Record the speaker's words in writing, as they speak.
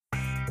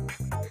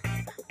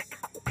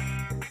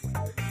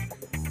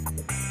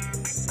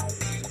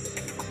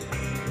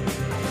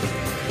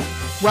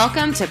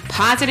Welcome to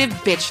Positive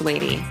Bitch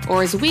Lady,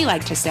 or as we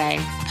like to say,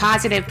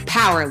 Positive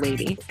Power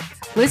Lady.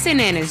 Listen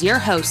in as your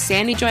host,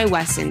 Sandy Joy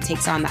Weston,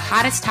 takes on the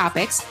hottest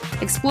topics,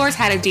 explores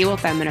how to deal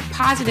with them in a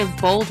positive,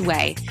 bold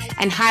way,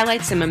 and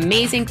highlights some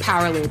amazing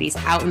power ladies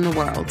out in the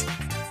world.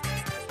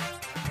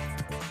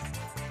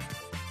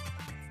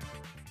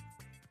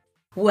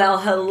 Well,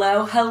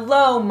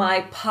 hello,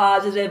 my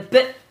positive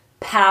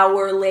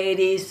power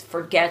ladies.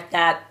 Forget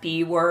that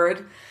B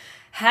word.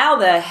 How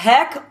the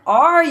heck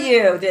are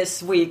you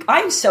this week?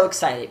 I'm so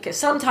excited because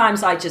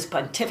sometimes I just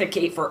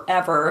pontificate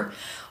forever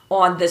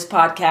on this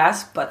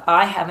podcast, but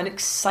I have an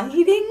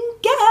exciting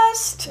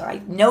guest.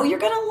 I know you're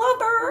going to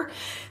love her.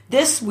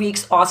 This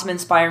week's awesome,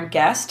 inspiring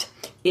guest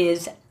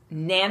is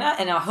Nana,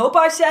 and I hope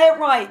I say it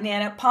right,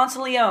 Nana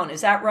Poncileone. Is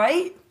that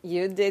right?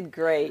 You did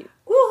great.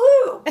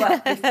 Woohoo!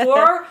 But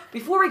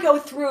before we go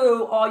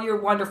through all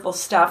your wonderful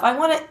stuff, I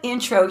want to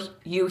intro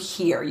you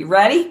here. You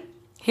ready?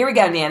 Here we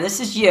go, Nana. This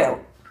is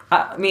you.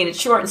 I mean, it's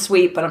short and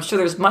sweet, but I'm sure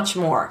there's much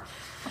more.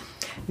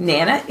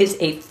 Nana is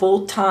a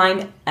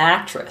full-time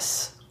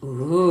actress.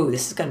 Ooh,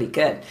 this is going to be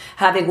good.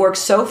 Having worked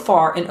so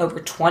far in over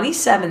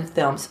 27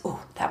 films, ooh,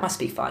 that must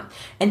be fun,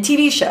 and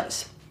TV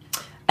shows,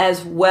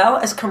 as well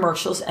as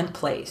commercials and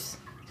plays.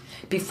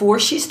 Before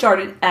she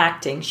started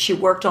acting, she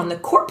worked on the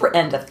corporate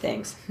end of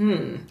things,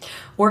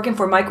 working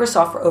for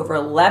Microsoft for over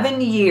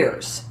 11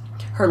 years.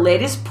 Her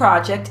latest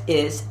project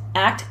is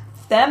Act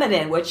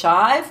Feminine, which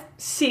I've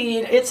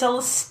seen. It's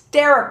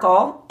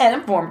hysterical and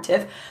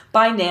informative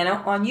by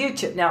Nana on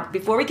YouTube. Now,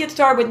 before we get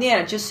started with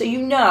Nana, just so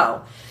you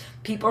know,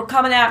 people are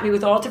coming at me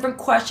with all different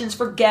questions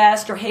for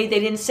guests, or hey,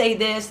 they didn't say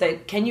this,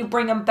 can you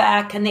bring them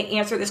back? Can they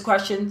answer this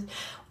question?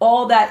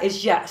 All that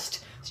is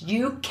just. So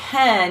you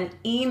can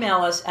email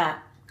us at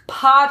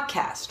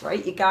podcast,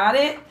 right? You got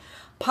it?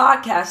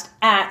 Podcast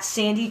at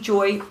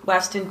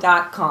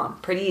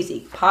sandyjoyweston.com. Pretty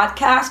easy.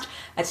 Podcast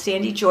at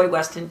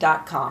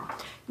sandyjoyweston.com.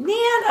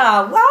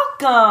 Nana,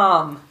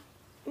 welcome.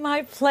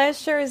 My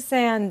pleasure,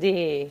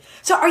 Sandy.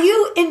 So are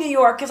you in New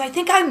York? Because I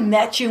think I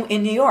met you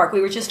in New York. We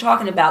were just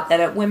talking about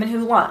that at Women Who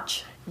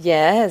Lunch.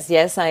 Yes,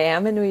 I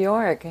am in New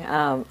York.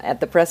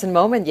 At the present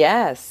moment,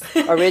 yes.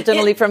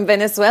 Originally from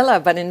Venezuela,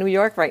 but in New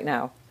York right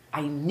now.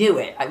 I knew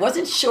it. I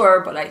wasn't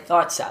sure, but I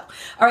thought so.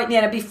 All right,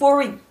 Nana, before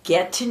we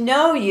get to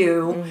know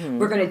you,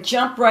 we're going to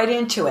jump right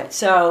into it.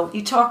 So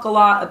you talk a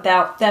lot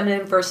about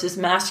feminine versus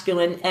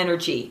masculine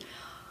energy.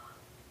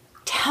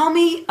 Tell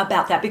me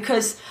about that,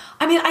 because,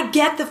 I mean, I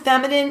get the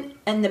feminine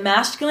and the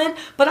masculine,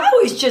 but I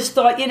always just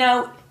thought,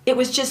 it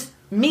was just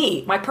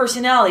me, my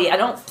personality. I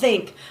don't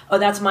think, oh,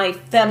 that's my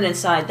feminine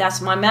side, that's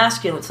my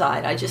masculine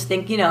side. I just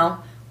think,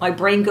 my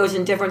brain goes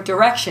in different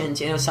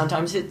directions.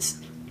 Sometimes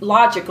it's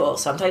logical,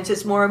 sometimes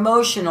it's more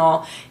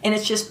emotional, and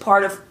it's just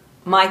part of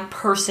my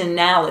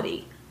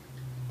personality.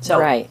 So,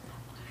 right.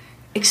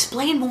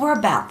 Explain more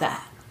about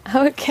that.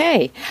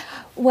 Okay.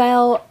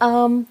 Well,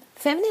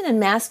 feminine and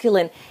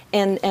masculine,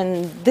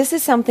 and this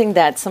is something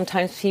that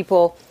sometimes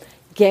people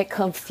get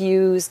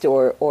confused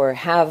or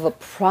have a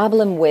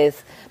problem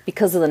with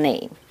because of the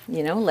name.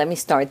 Let me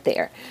start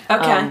there.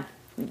 Okay.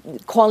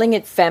 Calling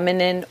it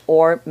feminine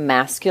or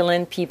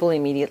masculine, people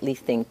immediately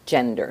think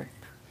gender.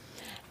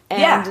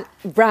 And,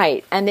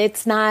 right. And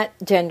it's not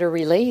gender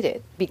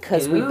related,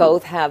 because we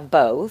both have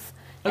both,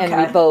 and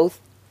we both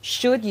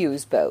should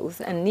use both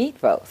and need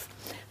both.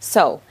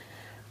 So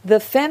the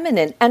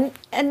feminine, and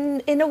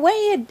in a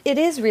way it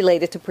is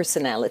related to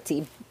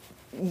personality.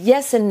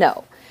 Yes and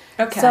no.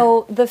 Okay.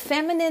 So the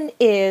feminine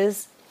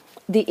is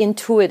the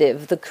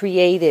intuitive, the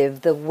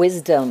creative, the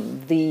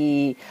wisdom,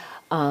 the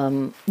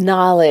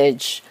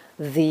knowledge,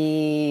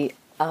 the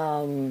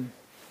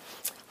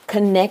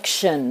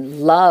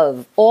connection,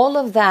 love, all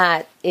of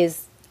that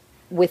is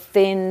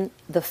within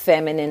the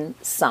feminine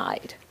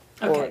side.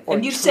 Okay. Or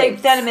and you traits. say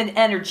feminine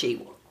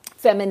energy.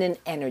 Feminine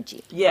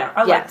energy. Yeah,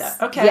 I like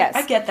that. Okay, yes.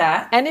 I get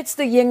that. And it's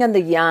the yin and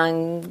the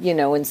yang,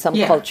 in some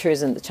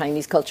cultures, in the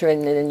Chinese culture,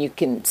 and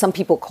then some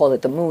people call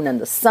it the moon and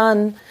the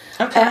sun.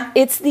 Okay.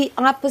 It's the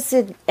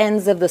opposite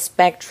ends of the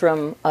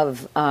spectrum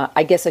of,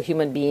 I guess, a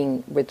human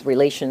being with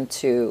relation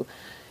to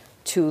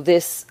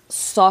this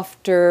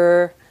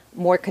softer,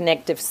 more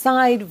connective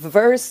side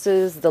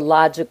versus the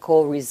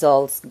logical,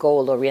 results,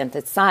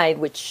 goal-oriented side,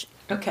 which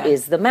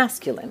is the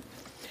masculine.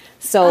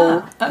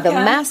 So the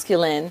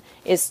masculine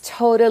is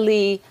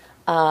totally,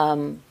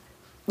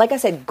 like I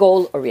said,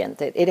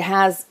 goal-oriented. It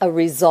has a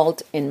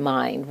result in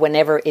mind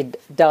whenever it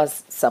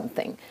does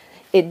something.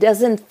 It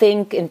doesn't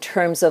think in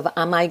terms of,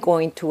 am I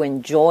going to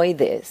enjoy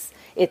this?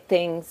 It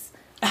thinks,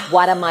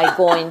 what am I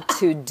going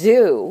to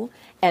do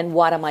and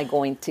what am I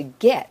going to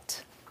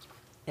get?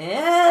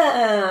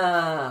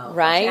 Oh,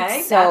 right?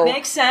 Okay. So, that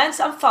makes sense.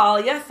 I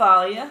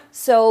follow you.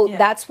 So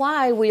that's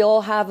why we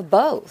all have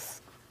both.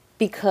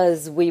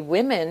 Because we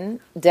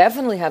women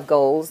definitely have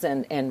goals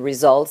and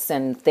results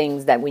and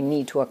things that we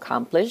need to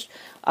accomplish,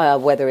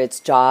 whether it's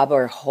job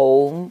or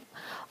home.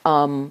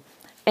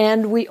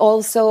 And we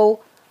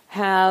also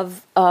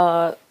have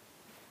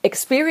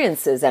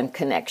experiences and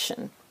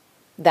connection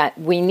that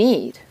we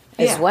need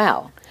as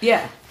well.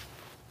 Yeah.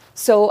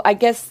 So I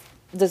guess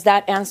does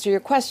that answer your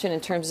question in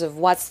terms of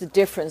what's the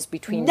difference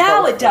between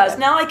Now both it of does.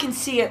 them? Now I can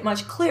see it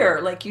much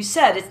clearer. Like you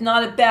said, it's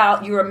not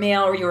about you're a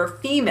male or you're a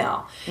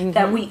female.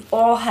 That we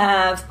all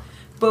have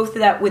both of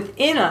that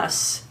within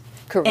us.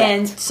 Correct.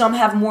 And some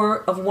have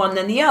more of one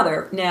than the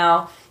other.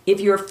 Now, if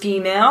you're a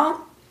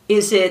female,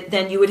 is it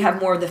then you would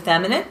have more of the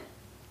feminine?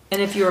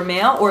 And if you're a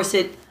male, or is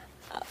it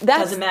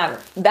doesn't matter?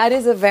 That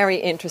is a very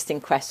interesting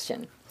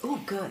question. Oh,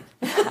 good.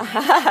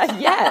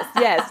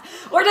 Yes.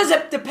 Or does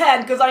it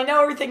depend? Because I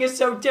know everything is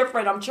so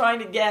different. I'm trying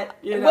to get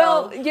up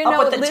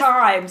with the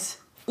times.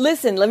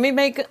 Listen, let me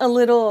make a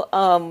little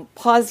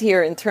pause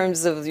here in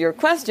terms of your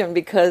question,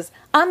 because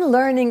I'm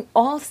learning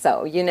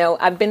also.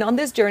 I've been on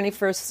this journey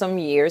for some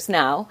years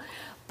now,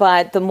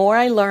 but the more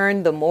I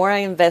learn, the more I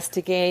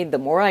investigate, the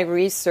more I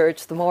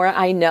research, the more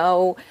I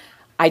know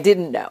I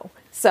didn't know.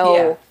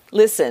 So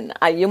listen,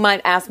 you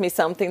might ask me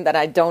something that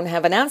I don't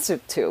have an answer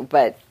to,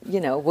 but,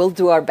 we'll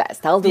do our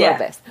best. I'll do our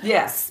best.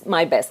 Yes.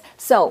 My best.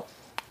 So,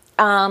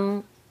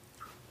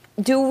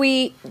 do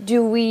we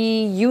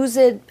use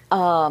it,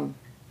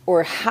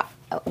 or how?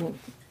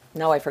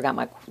 Now I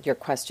forgot your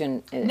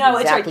question. No,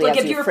 it's right. exactly Like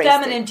as if you you're phrased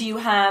feminine, it. do you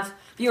have?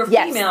 If you're a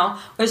Yes. female,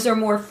 is there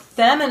more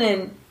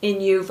feminine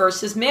in you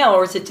versus male,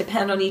 or does it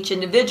depend on each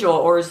individual,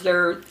 or is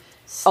there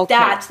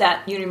stats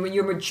that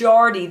your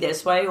majority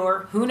this way,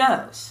 or who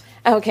knows?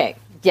 Okay.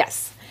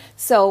 Yes.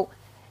 So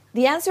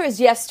the answer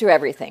is yes to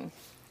everything.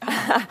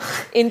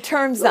 In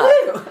terms of,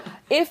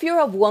 if you're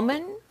a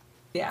woman,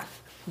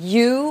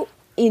 you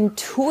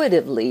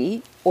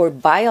intuitively or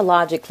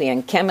biologically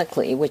and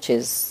chemically, which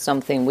is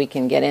something we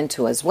can get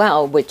into as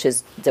well, which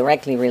is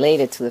directly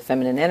related to the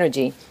feminine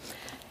energy,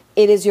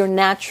 it is your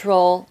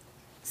natural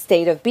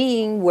state of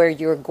being where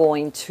you're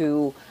going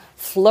to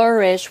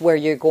flourish, where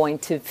you're going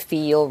to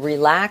feel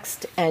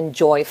relaxed and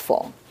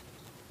joyful.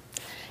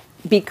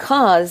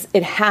 Because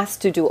it has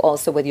to do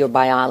also with your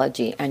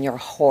biology and your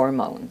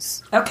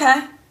hormones.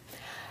 Okay.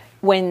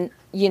 When,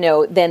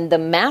 then the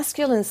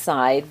masculine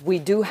side we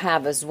do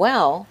have as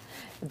well,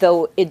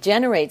 though it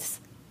generates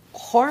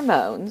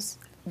hormones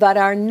that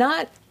are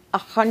not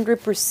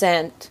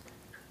 100%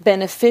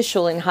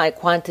 beneficial in high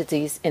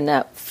quantities in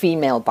a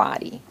female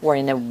body or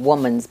in a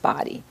woman's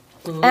body.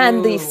 Ooh.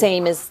 And the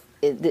same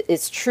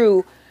is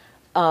true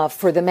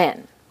for the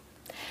men.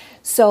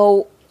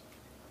 So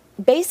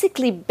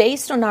basically,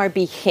 based on our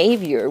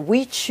behavior,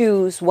 we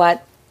choose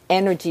what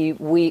energy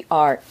we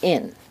are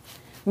in.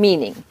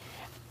 Meaning,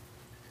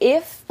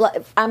 if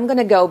I'm going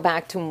to go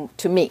back to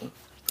me.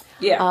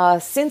 Yeah.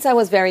 Since I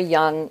was very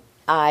young,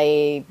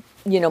 my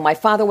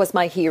father was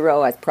my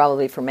hero, as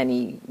probably for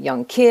many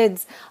young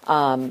kids,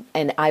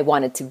 and I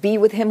wanted to be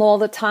with him all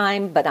the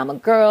time. But I'm a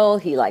girl;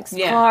 he likes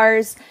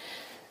cars,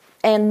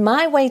 and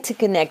my way to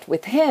connect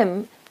with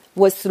him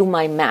was through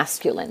my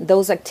masculine.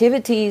 Those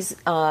activities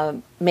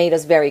made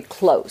us very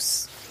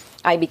close.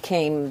 I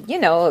became,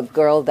 a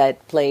girl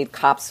that played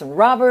cops and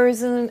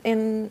robbers,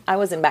 and I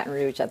was in Baton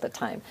Rouge at the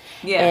time.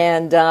 Yeah.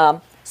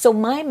 And so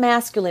my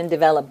masculine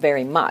developed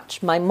very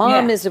much. My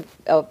mom is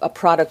a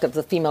product of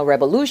the female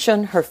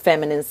revolution. Her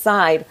feminine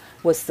side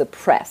was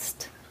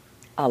suppressed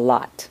a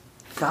lot.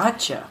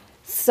 Gotcha.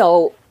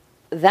 So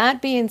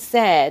that being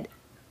said,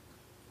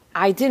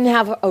 I didn't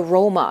have a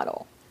role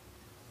model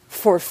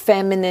for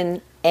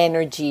feminine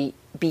energy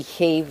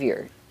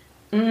behavior.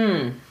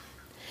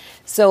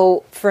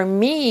 So for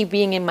me,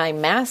 being in my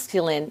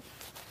masculine,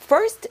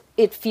 first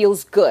it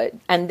feels good,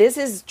 and this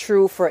is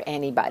true for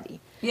anybody.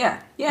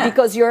 Yeah.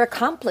 Because you're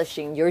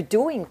accomplishing, you're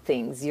doing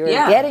things, you're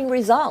getting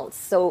results.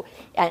 So,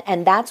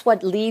 and that's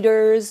what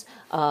leaders,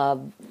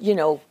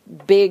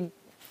 big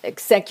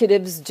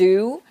executives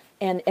do,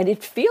 and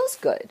it feels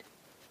good.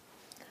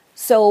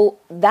 So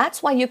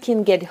that's why you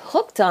can get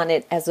hooked on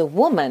it as a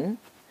woman,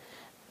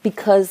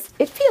 because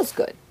it feels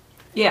good.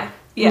 Yeah.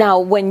 Now,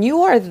 when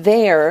you are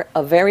there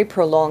a very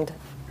prolonged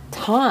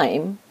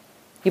time,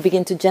 you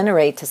begin to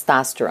generate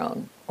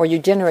testosterone, or you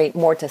generate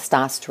more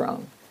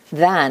testosterone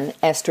than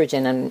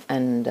estrogen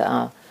and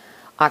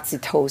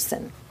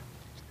oxytocin.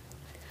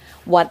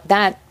 What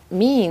that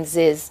means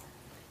is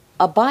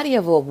a body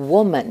of a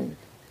woman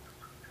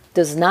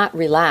does not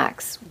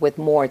relax with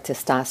more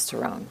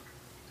testosterone.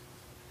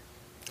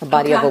 The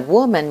body of a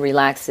woman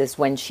relaxes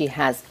when she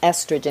has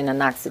estrogen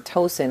and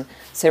oxytocin,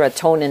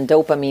 serotonin,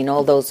 dopamine,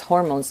 all those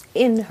hormones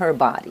in her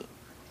body.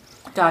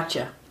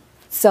 Gotcha.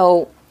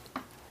 So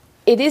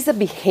it is a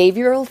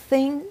behavioral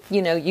thing.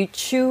 You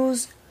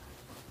choose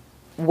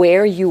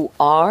where you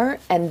are,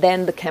 and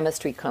then the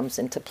chemistry comes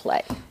into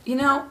play.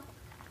 I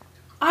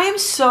am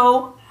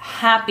so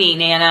happy,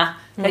 Nana,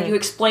 that you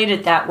explained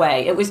it that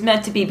way. It was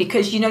meant to be,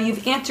 because,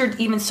 you've answered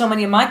even so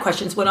many of my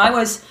questions. When I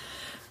was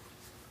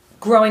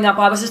growing up,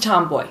 I was a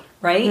tomboy,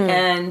 right?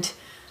 And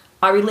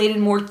I related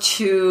more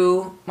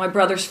to my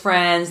brother's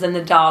friends than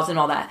the dolls and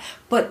all that.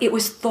 But it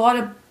was thought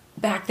of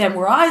back then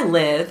where I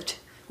lived,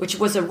 which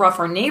was a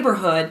rougher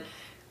neighborhood,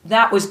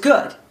 that was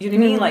good. You know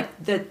what I mean?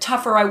 Like, the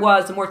tougher I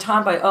was, the more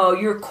tomboy,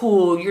 you're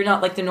cool, you're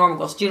not like the normal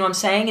girls. Do you know what I'm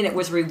saying? And it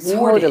was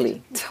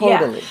rewarded.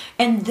 Totally. Yeah.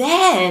 And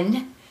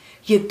then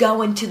you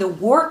go into the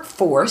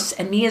workforce,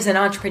 and me as an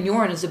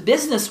entrepreneur and as a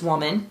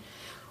businesswoman,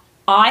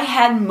 I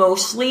had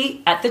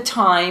mostly, at the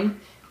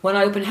time, when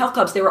I opened health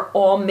clubs, they were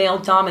all male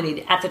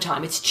dominated at the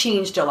time. It's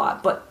changed a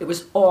lot, but it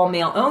was all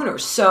male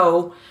owners.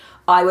 So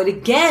I would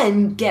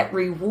again get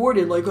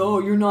rewarded like, oh,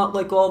 you're not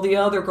like all the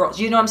other girls.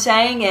 You know what I'm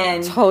saying?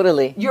 And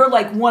totally. You're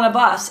like one of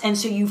us. And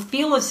so you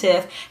feel as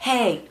if,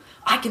 hey,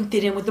 I can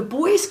fit in with the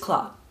boys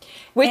club.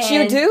 Which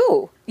you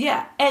do.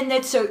 Yeah. And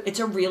it's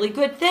a really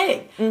good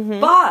thing. Mm-hmm.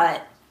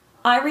 But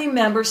I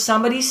remember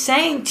somebody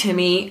saying to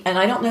me, and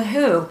I don't know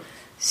who,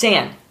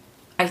 San,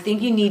 I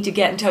think you need to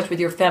get in touch with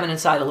your feminine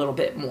side a little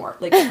bit more,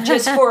 like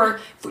just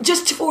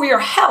for your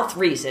health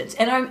reasons.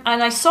 And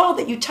I saw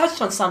that you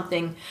touched on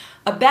something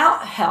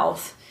about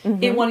health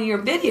in one of your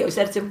videos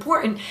that's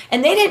important.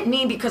 And they didn't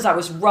mean because I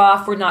was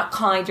rough or not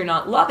kind or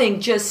not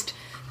loving, just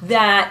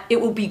that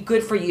it will be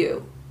good for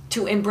you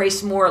to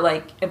embrace more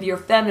like of your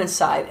feminine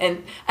side.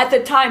 And at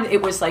the time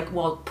it was like,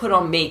 well, put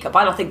on makeup.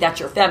 I don't think that's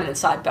your feminine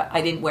side, but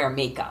I didn't wear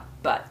makeup.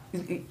 But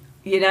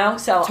you know,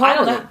 so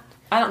totally.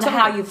 I don't know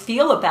how you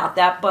feel about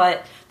that,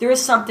 but there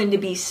is something to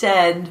be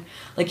said.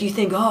 Like you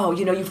think, oh,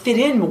 you know, you fit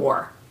in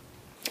more.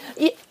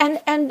 Yeah,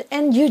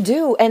 and you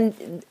do.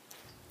 And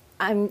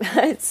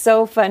it's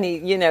so funny,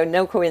 you know,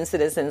 no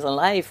coincidence in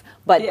life,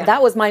 but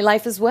that was my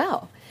life as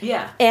well.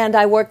 Yeah. And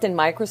I worked in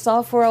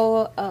Microsoft for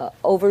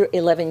over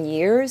 11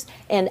 years,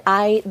 and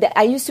I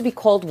used to be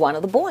called one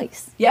of the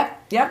boys.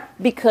 Yep.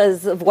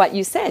 Because of what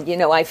you said, you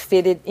know, I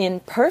fitted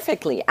in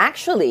perfectly.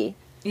 Actually.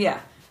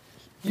 Yeah.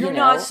 You're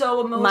not so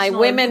emotional. My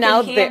women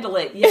out there, handle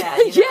it. Yeah,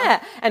 you know?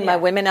 yeah, and my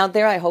women out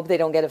there, I hope they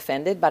don't get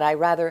offended. But I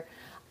rather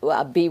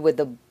be with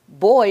the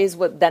boys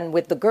than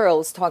with the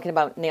girls talking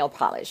about nail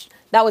polish.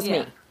 That was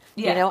me.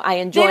 Yeah. You know, I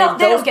enjoy.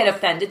 They don't get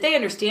offended. They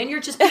understand.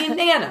 You're just being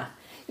Nana.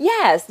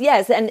 Yes,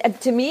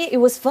 and to me it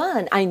was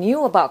fun. I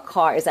knew about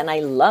cars, and I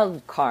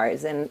loved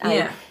cars, and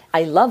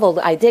I love all.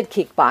 I did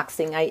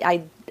kickboxing.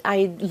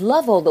 I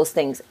love all those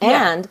things,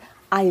 and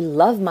I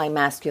love my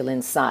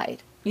masculine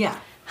side. Yeah.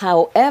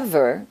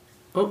 However.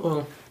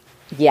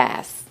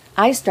 Yes,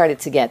 I started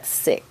to get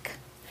sick,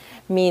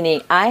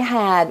 meaning I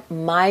had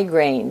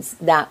migraines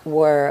that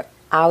were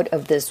out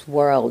of this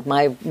world.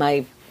 My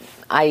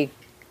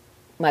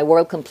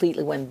world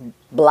completely went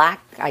black.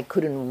 I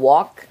couldn't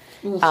walk.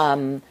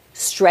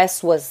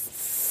 Stress was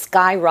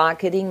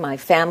skyrocketing. My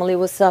family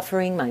was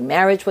suffering. My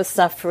marriage was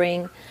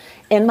suffering,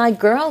 and my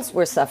girls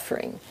were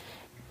suffering.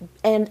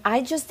 And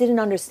I just didn't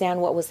understand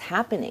what was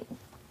happening.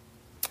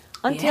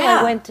 Until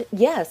I went,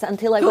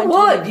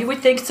 You would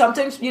think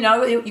something, you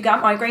know, you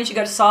got migraines, you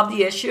got to solve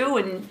the issue,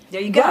 and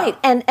there you go. Right,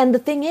 and the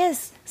thing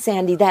is,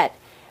 Sandy, that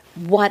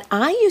what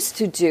I used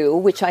to do,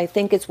 which I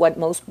think is what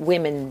most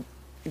women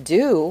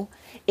do,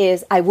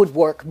 is I would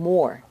work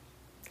more.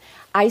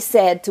 I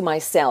said to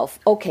myself,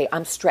 okay,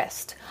 I'm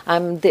stressed,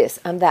 I'm this,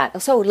 I'm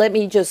that, so let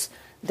me just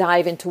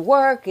dive into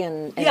work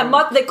and they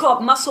call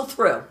it muscle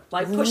through,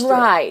 like push through.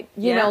 Right,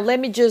 you know, let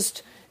me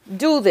just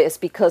do this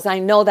because I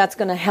know that's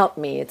going to help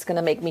me. It's going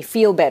to make me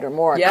feel better,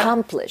 more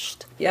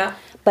accomplished. Yeah.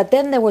 But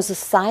then there was a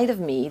side of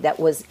me that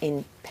was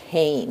in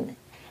pain.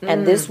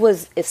 And this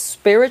was a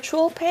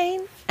spiritual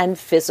pain and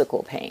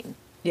physical pain.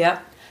 Yeah.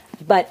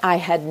 But I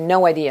had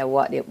no idea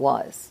what it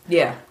was.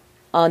 Yeah.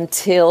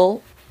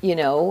 Until, you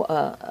know,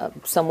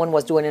 someone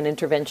was doing an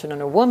intervention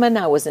on a woman.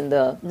 I was in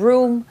the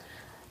room,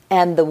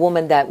 and the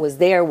woman that was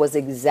there was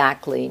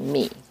exactly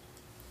me.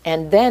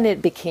 And then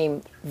it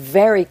became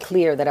very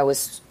clear that I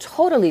was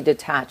totally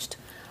detached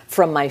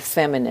from my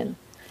feminine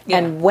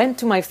and went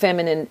to my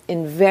feminine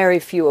in very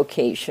few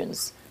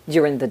occasions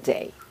during the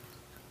day.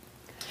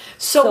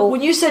 So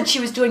when you said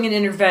she was doing an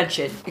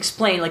intervention,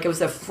 explain, like it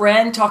was a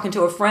friend talking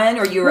to a friend,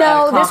 or you were at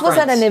a conference? No, this was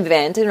at an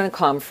event, in a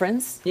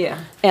conference.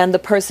 Yeah. And the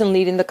person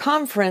leading the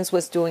conference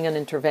was doing an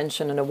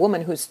intervention on a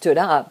woman who stood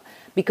up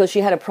because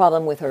she had a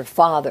problem with her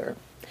father.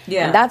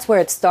 Yeah. And that's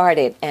where it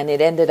started, and it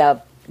ended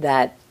up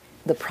that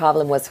the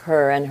problem was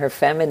her and her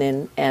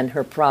feminine and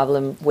her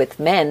problem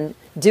with men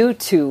due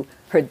to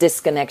her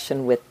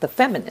disconnection with the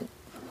feminine.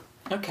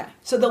 Okay.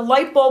 So the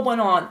light bulb went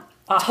on.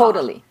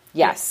 Totally.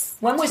 Yes.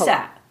 When was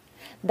that?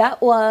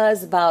 That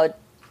was about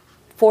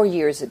 4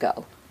 years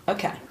ago.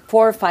 Okay.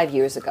 4 or 5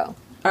 years ago.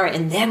 All right.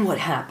 And then what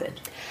happened?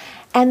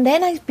 And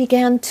then I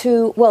began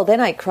to, then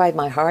I cried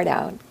my heart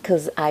out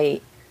because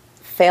I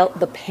felt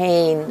the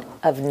pain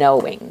of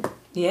knowing.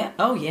 Yeah.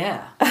 Oh,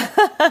 yeah.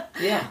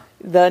 Yeah.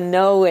 The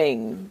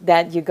knowing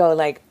that you go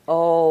like,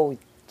 oh,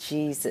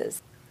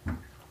 Jesus.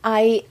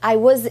 I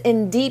was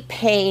in deep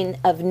pain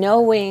of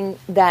knowing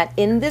that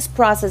in this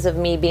process of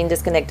me being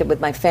disconnected with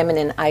my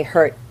feminine, I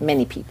hurt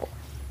many people.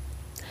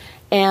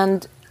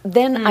 And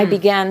then I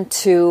began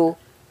to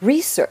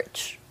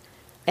research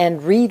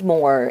and read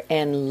more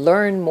and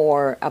learn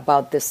more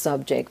about this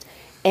subject.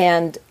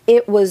 And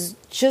it was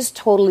just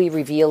totally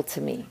revealed to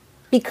me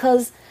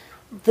because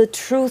the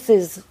truth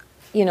is,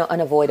 you know,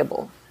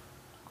 unavoidable.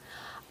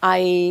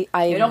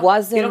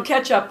 Wasn't... It'll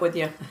catch up with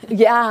you.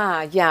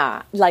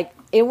 Yeah. Like,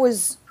 it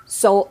was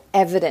so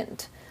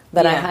evident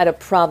that I Yeah. had a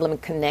problem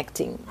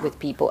connecting with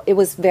people. It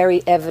was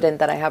very evident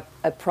that I have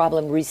a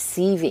problem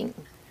receiving.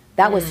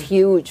 That was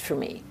huge for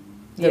me,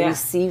 the Yeah.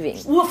 receiving.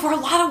 Well, for a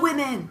lot of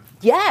women.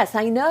 Yes,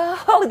 I know.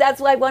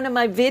 That's why one of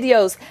my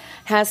videos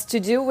has to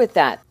do with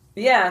that.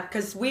 Yeah,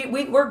 because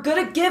we're good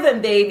at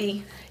giving,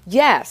 baby.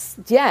 Yes,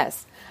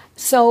 yes.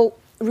 So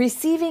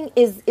receiving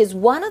is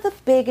one of the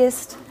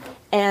biggest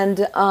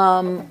and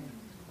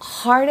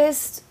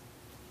hardest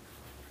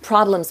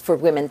problems for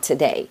women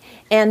today.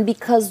 And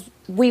because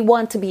we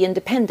want to be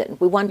independent,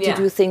 we want Yeah.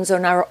 to do things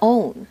on our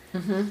own.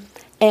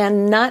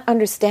 And not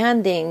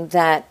understanding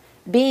that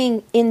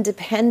being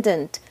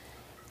independent,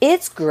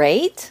 it's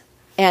great.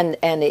 And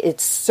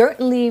it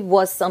certainly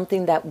was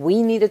something that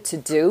we needed to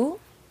do.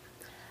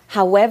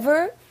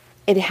 However,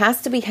 it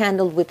has to be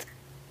handled with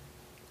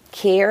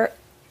care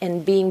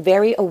and being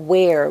very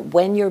aware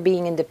when you're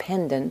being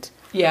independent,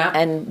 Yeah.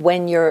 and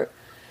when you're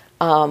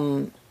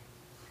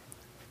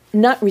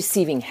not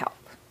receiving help,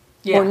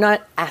 Yeah. or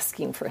not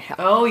asking for help.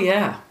 Oh,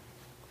 yeah.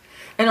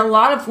 And a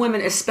lot of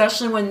women,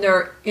 especially when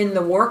they're in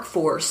the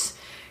workforce,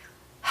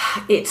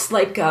 it's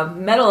like a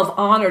medal of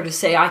honor to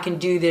say I can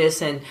do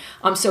this, and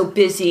I'm so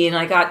busy, and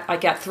I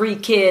got 3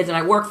 kids, and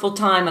I work full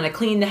time, and I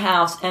clean the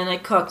house, and I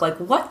cook. Like,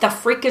 what the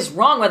freak is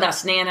wrong with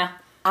us, Nana?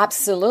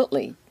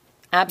 Absolutely, You know?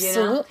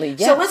 absolutely.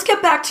 Yes. So let's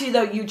get back to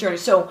your journey.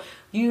 So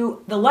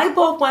the light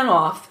bulb went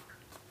off,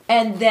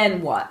 and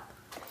then what?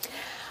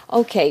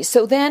 Okay,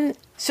 so then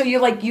So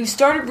you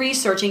started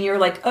researching. You're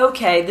like,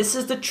 okay, this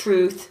is the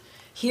truth.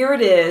 Here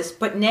it is.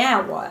 But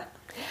now what?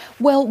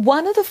 Well,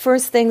 one of the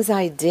first things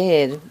I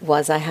did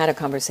was I had a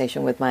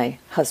conversation with my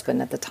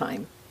husband at the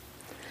time.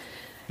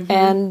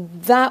 And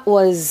that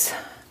was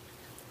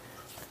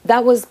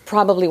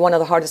probably one of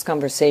the hardest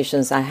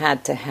conversations I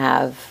had to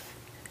have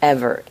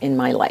ever in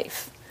my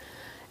life.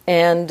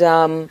 And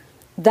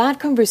that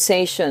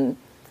conversation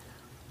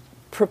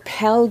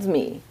propelled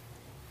me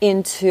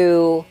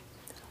into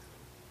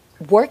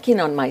working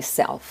on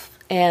myself.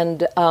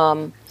 And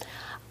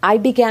I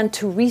began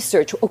to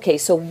research, okay,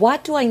 so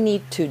what do I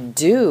need to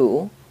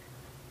do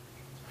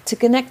to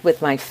connect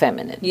with my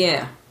feminine?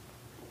 Yeah.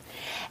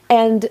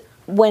 And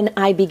when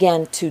I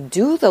began to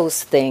do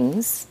those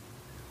things,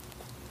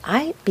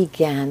 I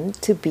began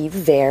to be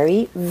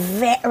very,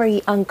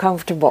 very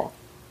uncomfortable.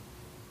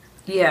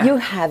 Yeah. You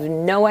have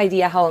no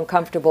idea how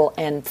uncomfortable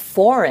and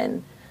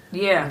foreign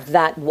Yeah.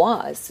 that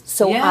was.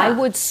 So Yeah. I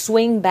would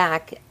swing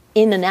back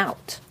in and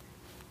out.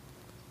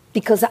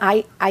 Because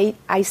I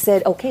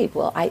said, okay,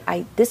 well,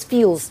 I this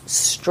feels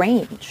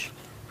strange.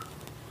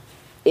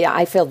 Yeah,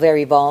 I felt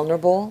very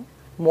vulnerable,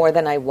 more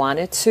than I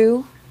wanted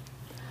to.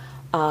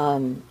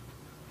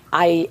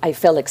 I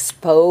felt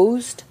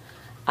exposed.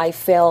 I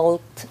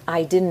felt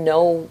I didn't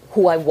know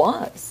who I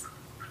was.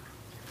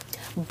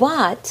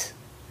 But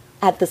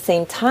at the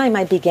same time,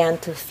 I began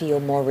to feel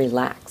more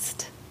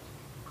relaxed.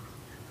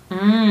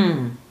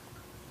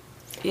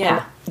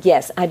 Yeah.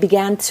 Yes, I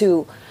began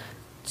to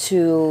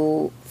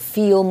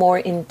feel more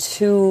in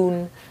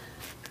tune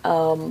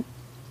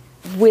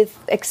with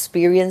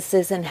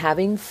experiences and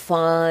having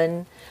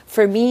fun.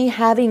 For me,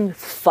 having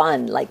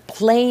fun, like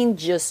plain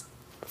just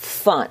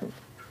fun,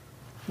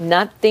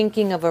 not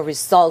thinking of a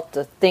result,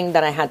 the thing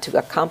that I had to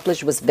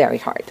accomplish, was very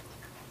hard.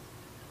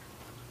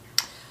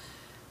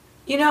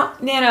 You know,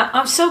 Nana,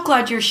 I'm so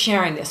glad you're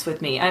sharing this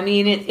with me. I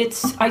mean,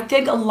 I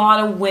think a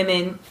lot of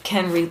women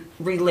can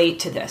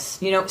relate to this,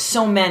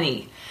 so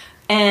many.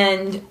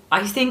 And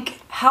I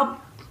think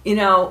how,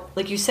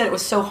 like you said, it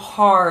was so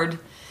hard,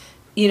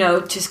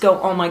 just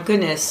go, oh my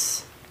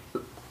goodness,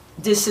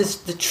 this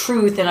is the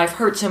truth. And I've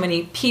hurt so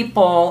many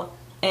people,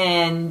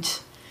 and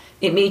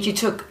it made you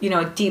took,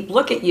 a deep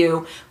look at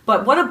you.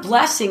 But what a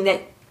blessing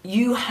that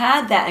you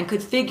had that and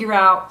could figure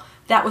out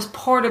that was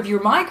part of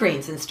your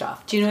migraines and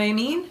stuff. Do you know what I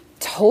mean?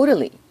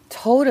 Totally,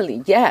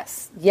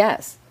 yes. Yeah.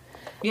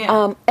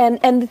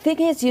 And the thing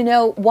is,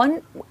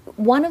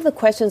 one of the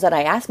questions that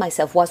I asked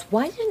myself was,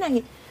 why didn't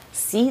I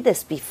see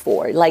this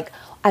before? Like,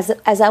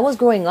 as I was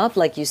growing up,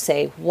 like you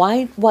say,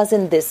 why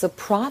wasn't this a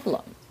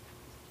problem?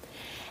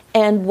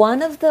 And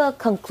one of the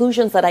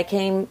conclusions that I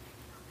came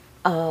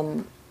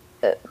to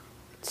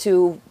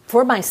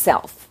for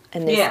myself,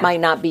 and this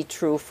might not be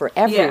true for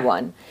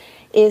everyone,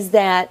 is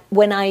that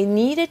when I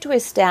needed to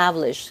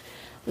establish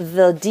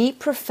the deep,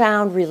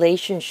 profound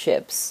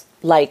relationships,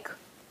 like,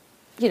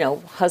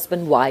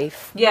 husband,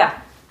 wife,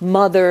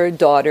 mother,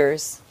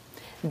 daughters,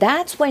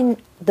 that's when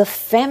the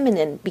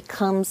feminine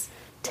becomes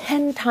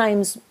 10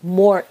 times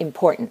more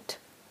important.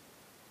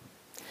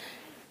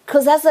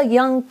 Because as a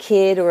young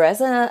kid or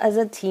as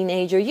a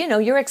teenager,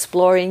 you're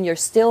exploring, you're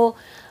still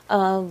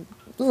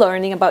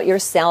learning about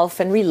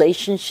yourself and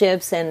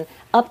relationships, and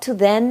up to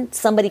then,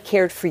 somebody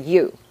cared for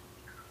you.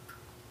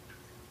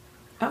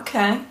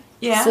 Okay.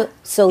 Yeah.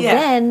 So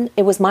then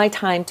it was my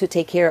time to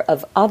take care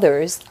of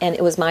others, and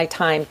it was my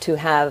time to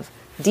have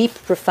deep,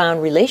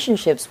 profound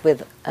relationships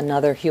with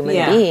another human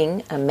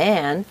being, a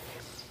man,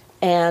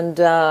 and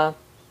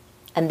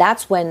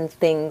that's when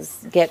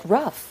things get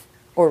rough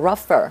or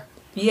rougher.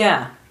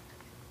 Yeah.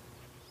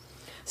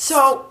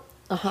 So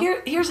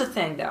Here's the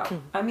thing, though.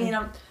 I mean,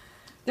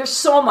 there's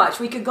so much.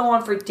 We could go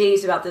on for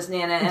days about this,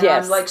 Nana, and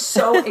Yes. I'm like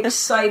so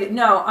excited.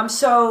 No, I'm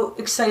so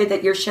excited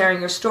that you're sharing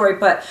your story.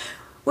 But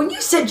when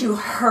you said you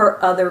hurt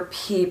other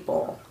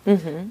people,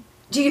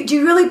 do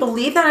you really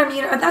believe that? I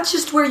mean, that's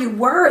just where you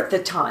were at the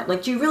time.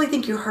 Like, do you really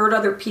think you hurt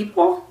other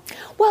people?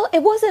 Well,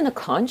 it wasn't a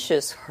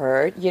conscious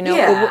hurt, you know.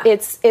 Yeah.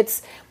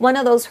 It's one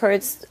of those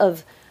hurts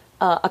of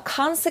a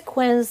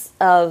consequence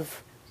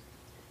of,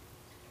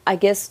 I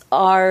guess,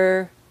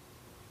 our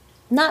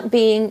not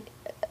being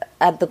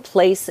at the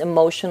place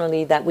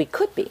emotionally that we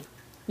could be.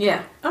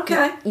 Yeah.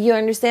 Okay. You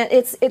understand?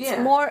 It's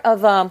Yeah. more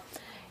of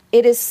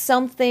it is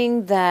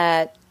something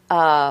that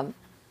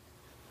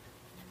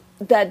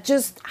that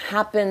just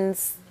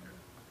happens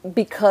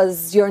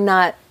because you're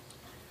not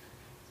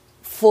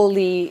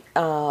fully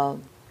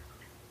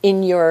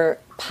in your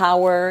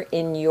power,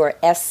 in your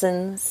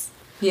essence.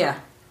 Yeah.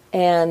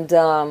 And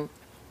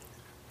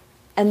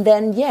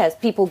then, yes,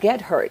 people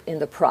get hurt in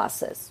the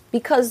process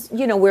because,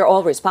 you know, we're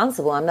all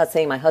responsible. I'm not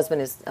saying my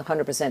husband is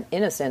 100%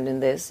 innocent in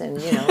this, and,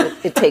 you know,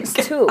 it takes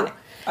two.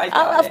 I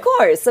got Of it.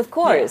 course, of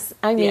course.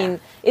 Yeah. I mean,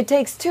 it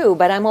takes two,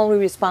 but I'm only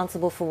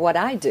responsible for what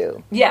I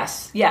do.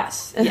 Yes.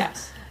 And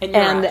your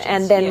And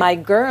actions, then yeah. my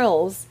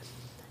girls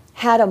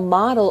had a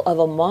model of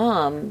a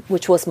mom,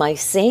 which was my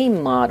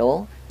same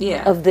model,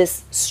 Yeah. of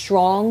this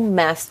strong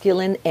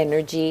masculine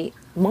energy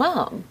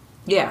mom.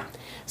 Yeah.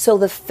 So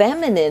the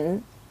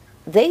feminine,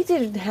 they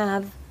didn't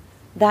have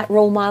that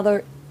role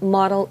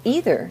model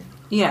either.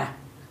 Yeah.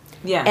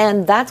 Yeah.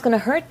 And that's going to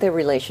hurt their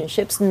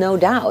relationships, no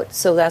doubt.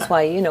 So that's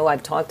why, you know,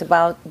 I've talked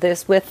about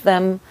this with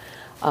them.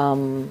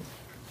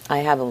 I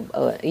have an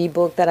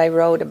ebook that I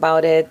wrote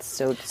about it.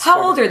 So it's How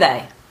sort old of- are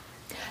they?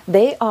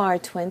 They are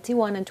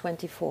 21 and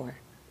 24.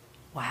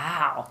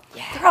 Wow.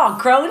 They're all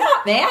grown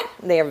up, man.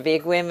 They're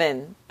big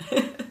women.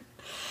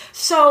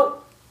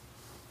 So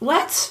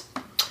let's,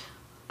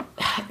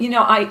 you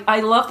know, I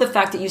love the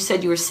fact that you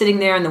said you were sitting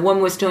there and the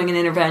woman was doing an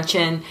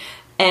intervention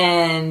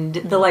and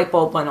the light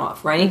bulb went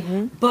off, right?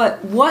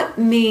 But what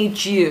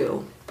made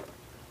you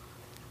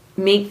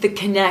make the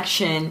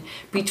connection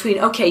between,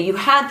 okay, you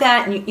had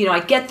that and, you know, I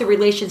get the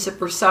relationship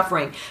we're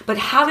suffering, but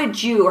how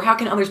did you or how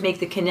can others make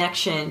the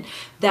connection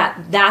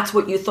that that's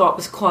what you thought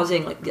was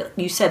causing, like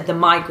you said, the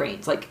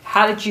migraines? Like,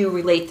 how did you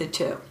relate the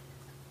two?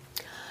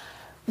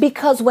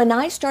 Because when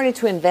I started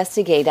to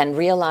investigate and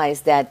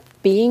realize that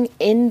being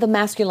in the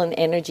masculine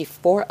energy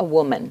for a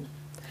woman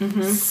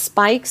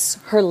spikes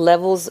her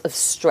levels of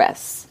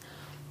stress,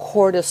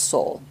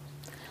 cortisol,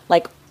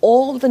 like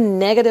all the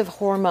negative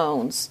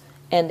hormones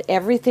and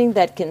everything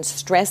that can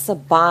stress a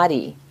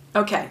body.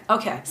 Okay.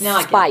 Now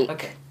I Spike. get it.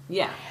 Okay.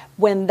 Yeah.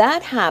 When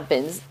that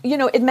happens, you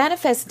know, it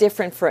manifests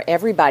different for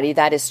everybody.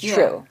 That is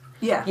true.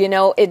 Yeah. You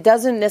know, it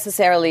doesn't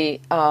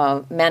necessarily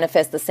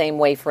manifest the same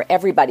way for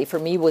everybody. For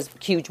me, it was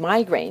huge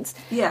migraines.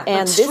 Yeah.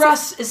 And But this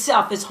stress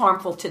itself is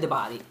harmful to the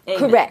body. Amen.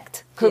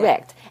 Correct.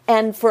 Yeah.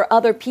 And for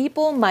other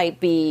people, might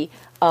be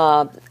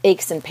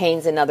aches and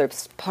pains in other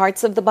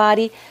parts of the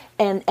body.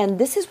 And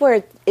this is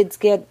where it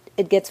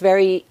gets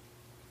very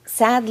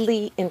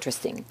sadly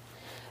interesting.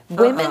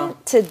 Women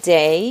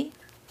today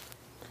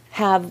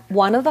have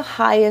one of the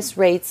highest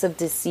rates of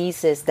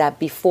diseases that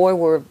before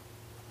were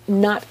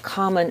not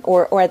common,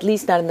 or at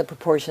least not in the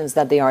proportions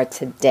that they are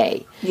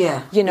today.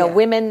 Yeah. You know, Yeah.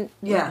 women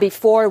Yeah.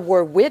 before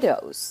were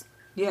widows.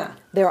 Yeah.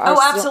 There are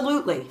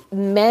absolutely.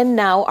 Men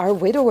now are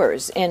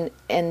widowers, and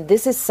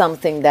this is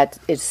something that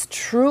is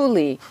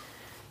truly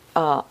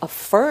a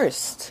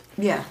first.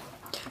 Yeah.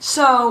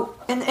 So,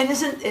 and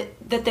isn't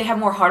it that they have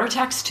more heart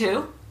attacks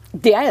too?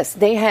 Yes,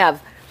 they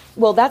have.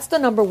 Well, that's the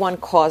number one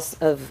cause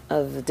of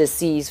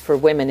disease for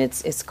women.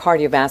 It's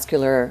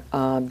cardiovascular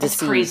disease. That's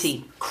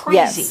crazy.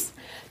 Yes.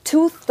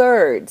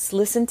 2/3,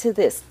 listen to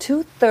this,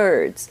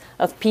 2/3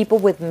 of people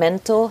with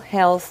mental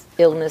health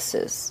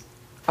illnesses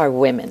are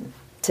women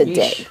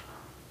today.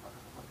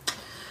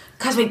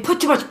 Because we put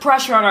too much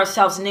pressure on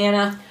ourselves,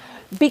 Nana.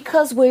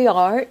 Because we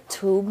are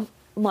too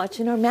much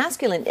in our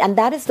masculine. And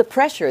that is the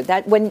pressure.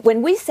 That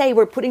when we say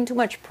we're putting too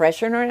much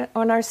pressure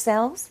on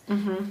ourselves,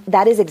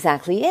 that is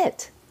exactly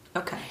it.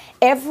 Okay.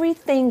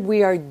 Everything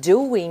we are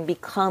doing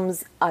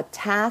becomes a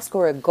task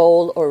or a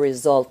goal or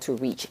result to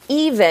reach.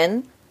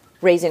 Even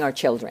raising our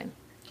children.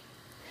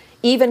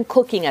 Even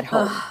cooking at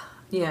home.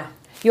 Yeah.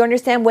 You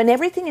understand? When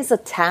everything is a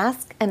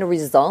task and a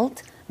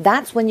result,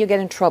 that's when you get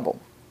in trouble.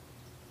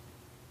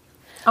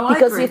 Oh, I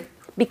agree.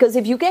 Because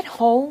if you get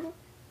home,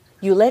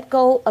 you let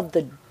go of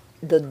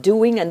the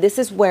doing, and this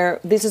is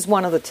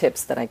one of the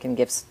tips that I can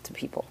give to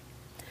people.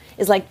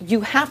 It's like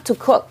you have to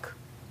cook,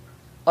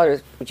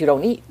 or you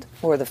don't eat,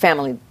 or the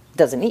family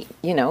doesn't eat.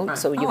 You know, Right.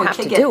 so you we have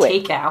can to get do it.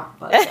 takeout,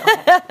 but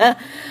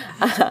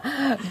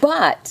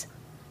But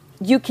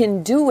you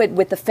can do it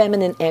with the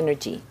feminine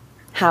energy.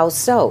 How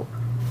so?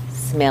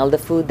 Smell the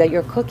food that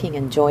you're cooking.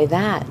 Enjoy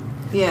that.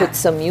 Yeah. Put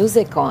some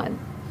music on.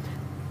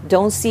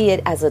 Don't see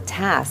it as a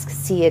task.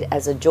 See it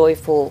as a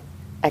joyful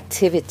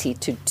activity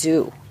to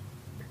do.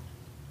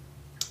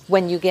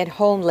 When you get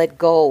home, let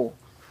go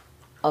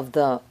of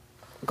the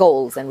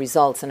goals and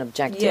results and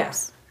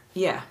objectives.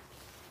 Yeah.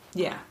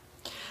 Yeah.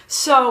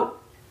 So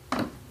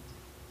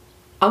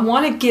I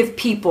want to give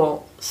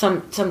people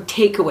some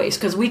takeaways,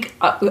 because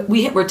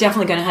we're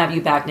definitely going to have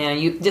you back,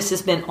 Nana. This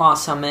has been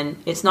awesome,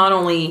 and it's not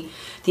only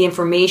the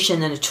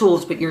information and the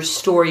tools, but your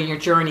story and your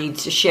journey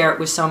to share it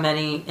with so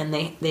many, and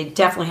they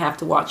definitely have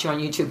to watch you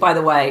on YouTube. By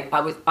the way,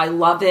 I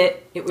love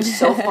it. It was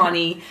so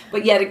funny,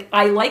 but yet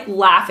I like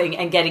laughing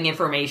and getting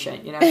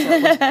information.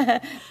 So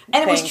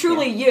it was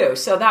truly you.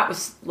 So that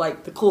was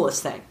like the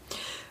coolest thing.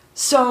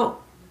 So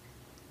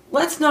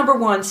let's number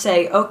one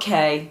say,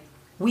 okay,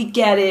 we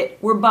get it.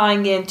 We're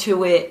buying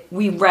into it.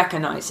 We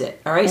recognize it.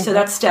 All right. So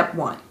that's step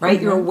one,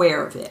 right? You're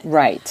aware of it.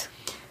 Right.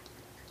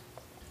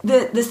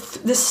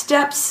 The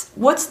steps.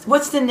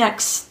 What's the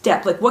next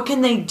step? Like, what can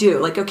they do?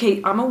 Like,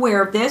 okay, I'm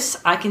aware of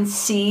this. I can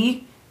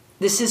see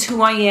this is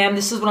who I am.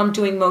 This is what I'm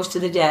doing most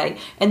of the day.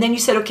 And then you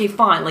said, okay,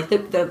 fine. Like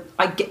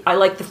I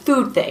like the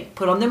food thing.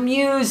 Put on the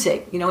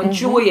music.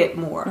 Enjoy it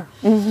more.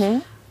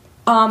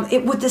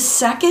 Mm-hmm. Would the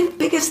second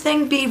biggest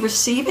thing be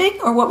receiving,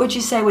 or what would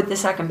you say would the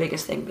second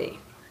biggest thing be?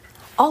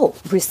 Oh,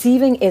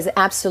 receiving is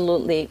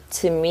absolutely,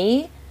 to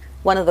me,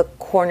 one of the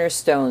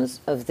cornerstones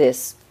of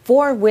this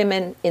for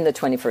women in the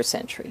 21st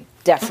century.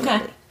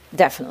 Definitely. Okay.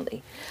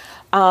 Definitely.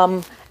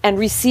 And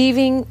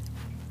receiving,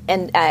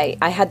 and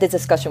I had this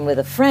discussion with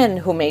a friend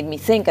who made me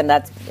think, and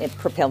it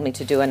propelled me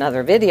to do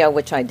another video,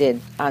 which I did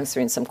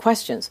answering some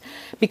questions.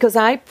 Because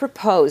I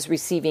propose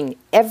receiving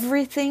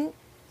everything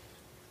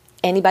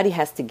anybody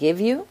has to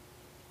give you.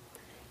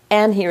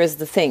 And here is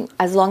the thing,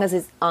 as long as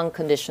it's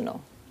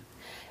unconditional.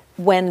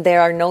 When there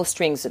are no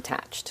strings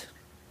attached,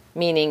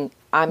 meaning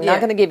I'm not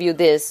going to give you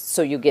this,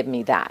 so you give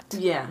me that.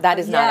 Yeah, that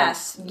is not.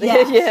 Yes.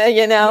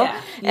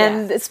 Yeah.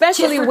 And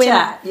especially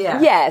women.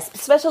 Yes,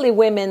 especially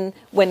women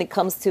when it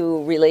comes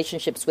to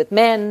relationships with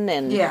men,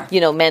 and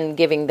men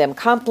giving them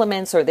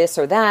compliments or this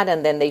or that,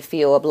 and then they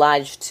feel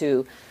obliged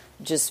to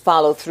just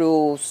follow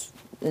through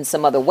in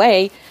some other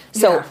way.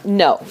 So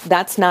no,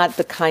 that's not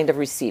the kind of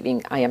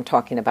receiving I am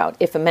talking about.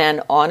 If a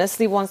man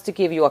honestly wants to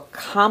give you a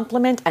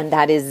compliment, and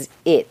that is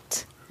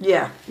it.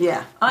 Yeah.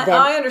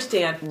 I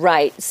understand.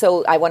 Right.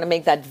 So I want to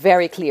make that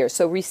very clear.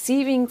 So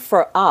receiving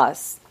for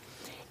us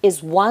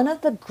is one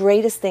of the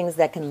greatest things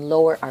that can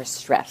lower our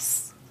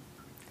stress.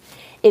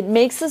 It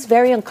makes us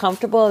very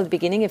uncomfortable at the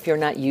beginning if you're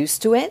not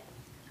used to it,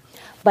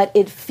 but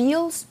it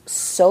feels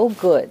so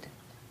good,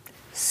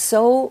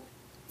 so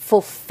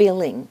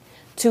fulfilling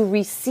to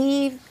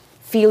receive,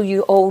 feel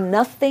you owe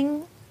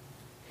nothing,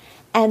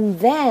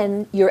 and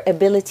then your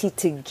ability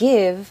to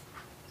give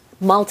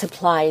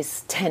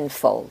multiplies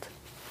tenfold.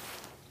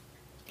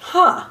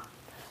 Huh.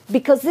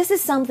 Because this is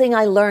something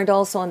I learned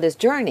also on this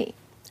journey.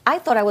 I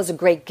thought I was a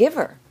great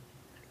giver.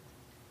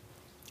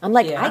 I'm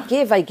like, I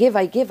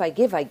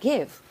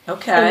give.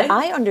 Okay. And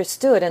I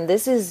understood, and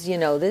this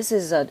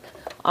is a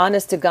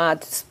honest to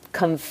God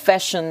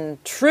confession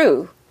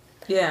true.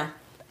 Yeah.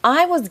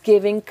 I was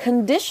giving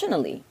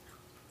conditionally.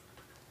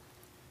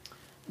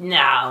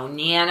 No,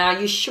 Nana, are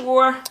you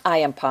sure? I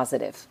am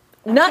positive.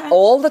 Okay. Not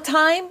all the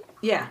time.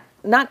 Yeah.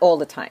 Not all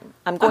the time.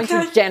 I'm going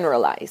to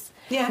generalize.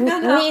 Yeah,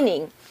 no.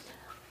 Meaning,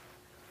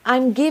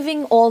 I'm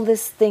giving all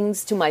these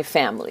things to my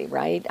family,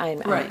 right?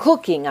 I'm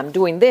cooking, I'm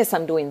doing this,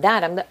 I'm doing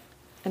that.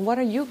 And what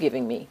are you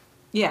giving me?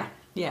 Yeah.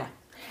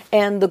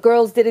 And the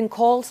girls didn't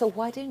call, so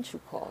why didn't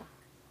you call?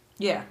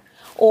 Yeah.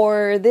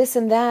 Or this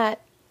and that.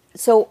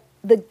 So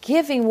the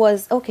giving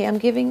was, okay, I'm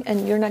giving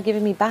and you're not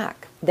giving me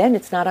back. Then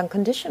it's not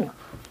unconditional.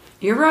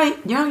 You're right.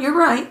 Yeah, you're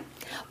right.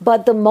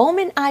 But the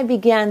moment I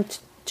began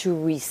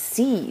to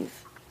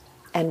receive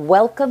and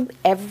welcome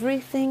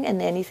everything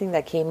and anything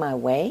that came my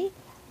way,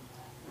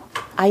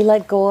 I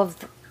let go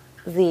of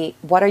the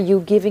what are you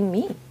giving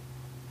me?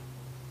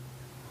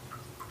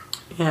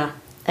 Yeah.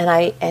 And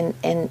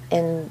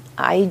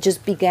I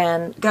just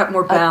began got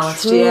more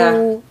balanced, a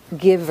true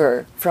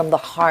giver from the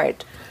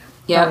heart.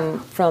 Yeah.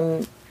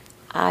 From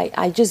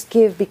I just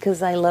give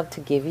because I love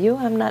to give you.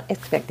 I'm not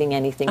expecting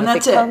anything. And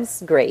if it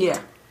comes, great.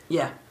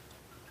 Yeah.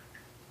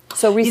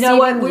 So receiving, you know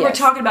what? We were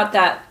talking about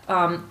that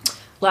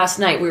last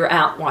night. We were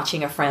out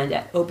watching a friend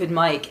at open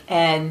mic,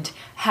 and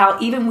how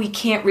even we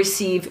can't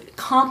receive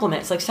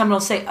compliments. Like someone will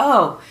say,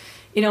 "Oh,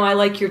 I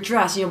like your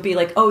dress," and you'll be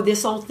like, "Oh,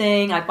 this old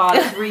thing, I bought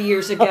it 3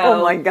 years ago."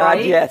 Oh my God,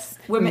 right? yes.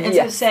 Women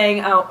instead of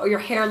saying, "Oh, your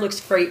hair looks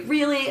great,"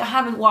 really, I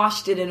haven't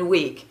washed it in a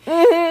week.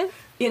 Mm-hmm.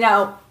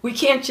 We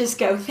can't just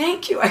go,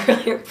 "Thank you, I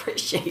really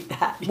appreciate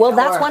that." Well,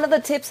 that's one of the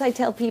tips I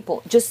tell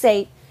people. Just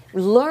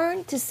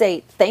learn to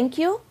say thank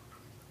you,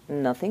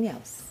 nothing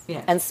else.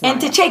 Yeah. And smile.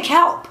 And to take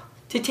help.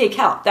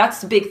 That's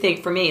the big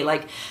thing for me.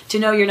 Like, to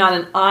know you're not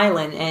an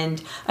island.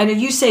 And I know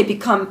you say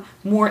become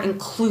more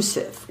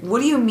inclusive.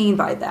 What do you mean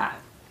by that?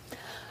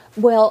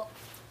 Well,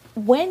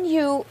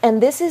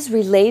 and this is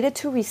related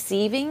to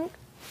receiving,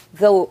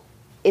 though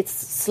it's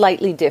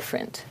slightly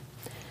different.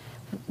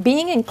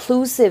 Being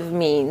inclusive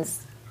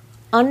means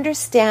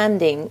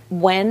understanding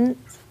when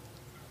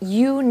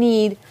you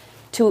need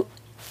to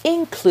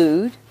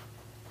include,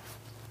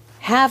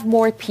 have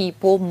more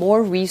people,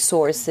 more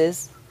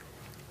resources,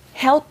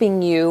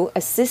 helping you,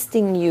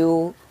 assisting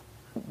you,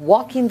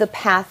 walking the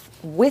path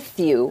with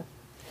you,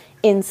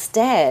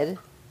 instead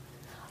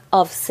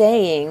of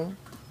saying,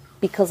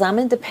 because I'm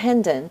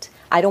independent,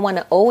 I don't want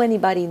to owe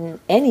anybody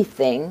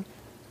anything,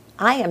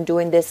 I am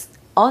doing this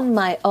on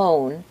my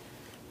own,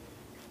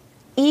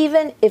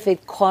 even if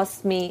it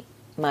costs me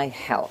my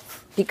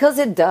health. Because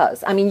it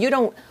does. I mean,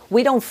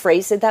 we don't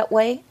phrase it that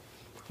way.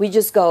 We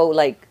just go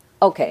like,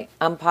 okay,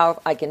 I'm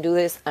powerful, I can do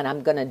this, and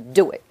I'm going to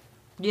do it.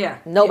 Yeah.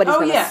 Nobody's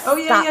going to stop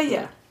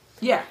me.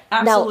 Yeah,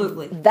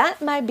 absolutely. Now,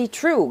 that might be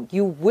true.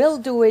 You will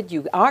do it.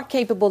 You are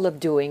capable of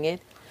doing it.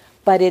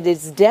 But it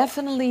is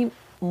definitely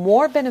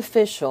more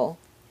beneficial,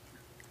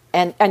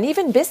 and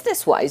even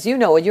business-wise, you're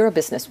a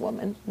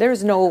businesswoman.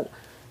 There's no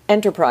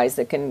enterprise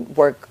that can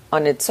work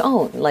on its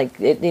own. Like,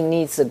 it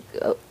needs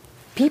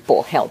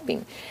people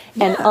helping.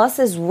 Yeah. And us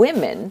as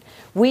women,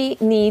 we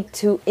need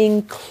to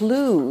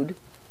include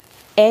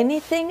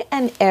anything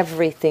and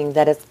everything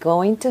that is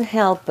going to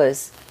help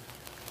us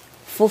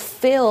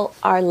fulfill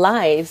our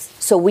lives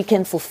so we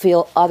can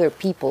fulfill other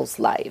people's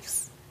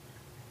lives.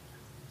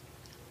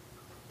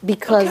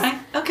 Because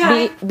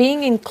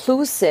being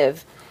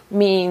inclusive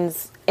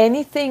means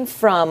anything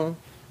from,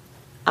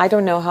 I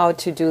don't know how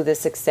to do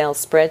this Excel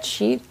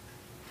spreadsheet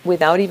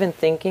without even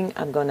thinking,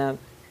 I'm going to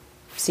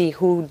see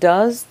who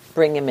does,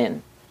 bring him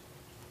in.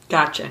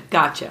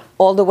 Gotcha.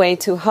 All the way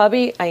to,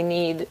 hubby, I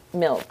need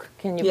milk.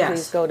 Can you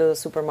please go to the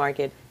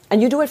supermarket?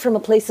 And you do it from a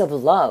place of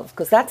love,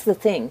 because that's the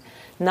thing.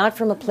 Not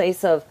from a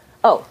place of,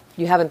 oh,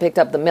 you haven't picked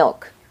up the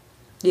milk.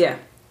 Yeah.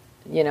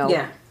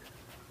 Yeah.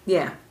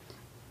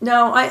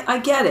 No, I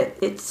get it.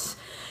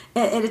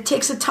 And it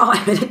takes a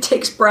time and it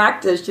takes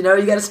practice. You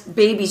got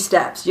baby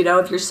steps,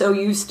 if you're so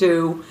used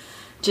to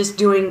just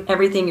doing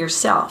everything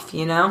yourself,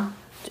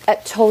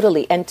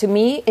 Totally. And to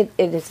me,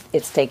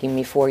 it's taking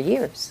me 4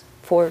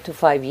 to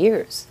 5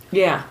 years.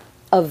 Yeah.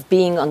 Of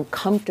being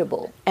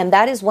uncomfortable. And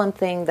that is one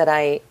thing that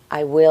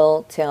I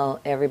will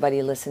tell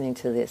everybody listening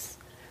to this.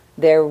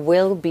 There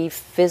will be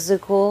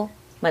physical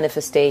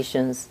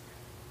manifestations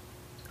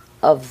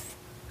of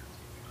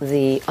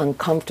the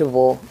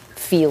uncomfortable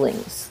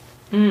feelings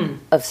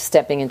of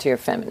stepping into your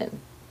feminine.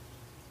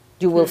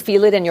 You will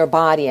feel it in your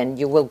body, and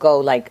you will go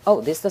like,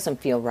 oh, this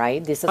doesn't feel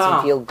right. This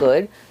doesn't feel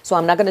good. So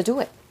I'm not going to do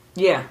it.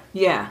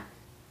 Yeah.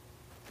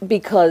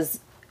 Because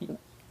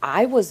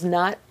I was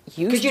not used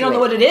to it. Because you don't know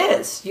what it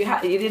is. You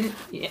didn't.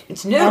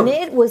 It's new. And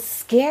it was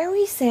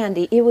scary,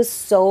 Sandy. It was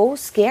so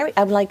scary.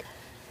 I'm like,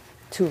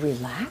 to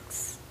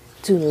relax,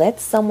 to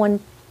let someone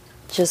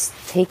just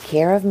take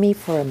care of me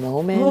for a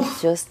moment.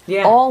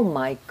 Oh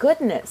my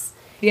goodness.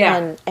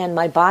 Yeah. And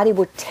my body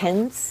would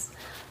tense.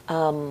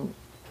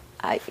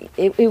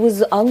 It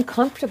was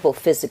uncomfortable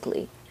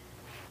physically.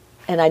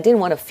 And I didn't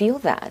want to feel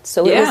that.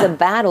 So it was a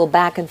battle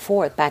back and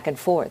forth.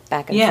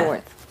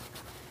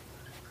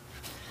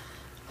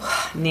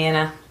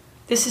 Nana,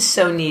 this is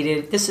so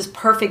needed. This is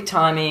perfect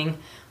timing.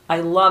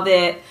 I love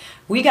it.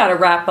 We got to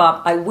wrap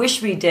up. I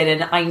wish we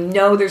didn't. I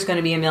know there's going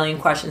to be a million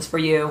questions for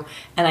you,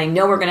 and I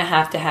know we're going to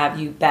have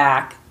you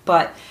back.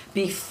 But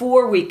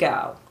before we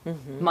go,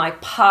 my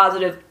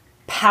positive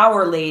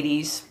power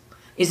ladies,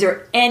 is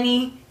there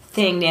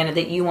anything, Nana,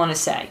 that you want to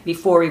say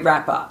before we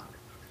wrap up?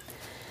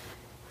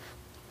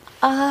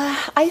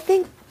 I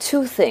think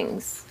 2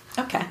 things.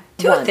 Okay.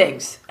 2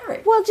 things. All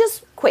right. Well,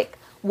 just quick.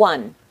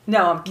 1.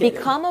 No, I'm kidding.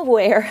 Become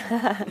aware.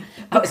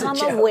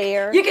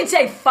 Aware. You can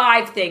say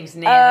 5 things,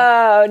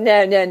 Nana. Oh,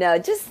 no.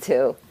 Just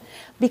 2.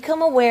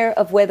 Become aware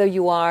of whether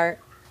you are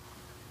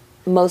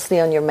mostly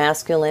on your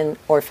masculine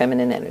or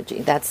feminine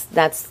energy. That's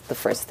the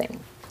first thing.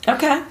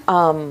 Okay.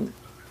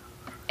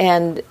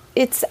 And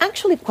it's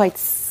actually quite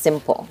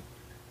simple.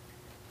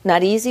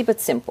 Not easy, but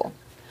simple.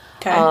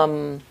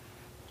 Okay.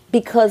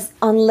 Because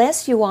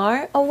unless you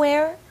are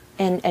aware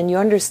and you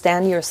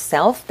understand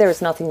yourself,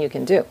 there's nothing you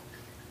can do.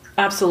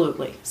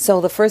 Absolutely.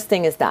 So the first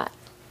thing is that.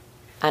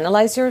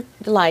 Analyze your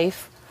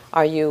life.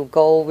 Are you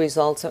goal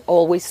results,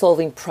 always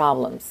solving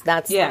problems?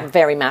 That's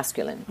very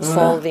masculine.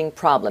 Solving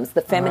problems.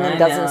 The feminine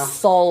doesn't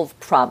solve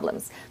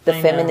problems. The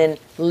feminine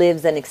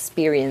lives and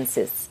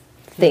experiences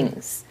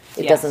things.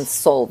 It doesn't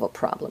solve a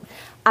problem.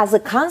 As a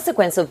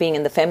consequence of being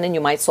in the feminine,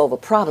 you might solve a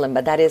problem,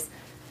 but that is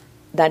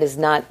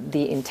not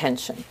the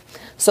intention.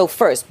 So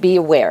first, be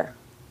aware.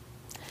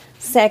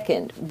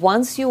 Second,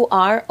 once you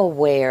are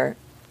aware,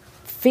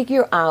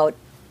 figure out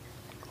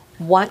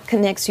what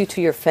connects you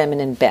to your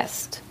feminine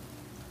best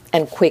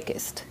and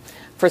quickest.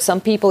 For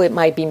some people, it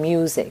might be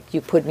music. You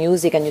put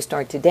music and you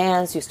start to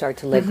dance, you start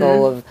to let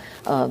go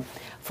of...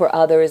 for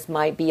others,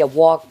 might be a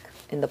walk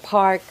in the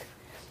park.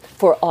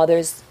 For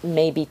others,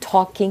 maybe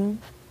talking.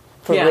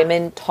 For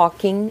women,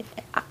 talking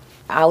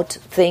out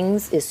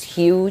things is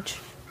huge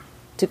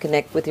to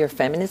connect with your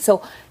feminine.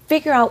 So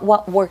figure out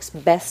what works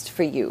best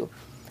for you.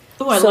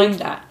 Oh, I like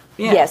that.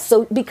 Yeah. Yes,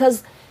 so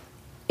because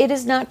it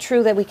is not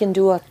true that we can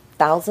do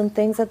 1,000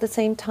 things at the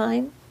same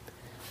time,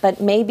 but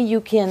maybe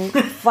you can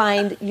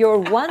find your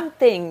one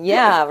thing,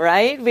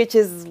 right? Which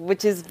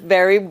is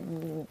very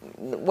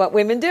what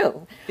women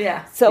do.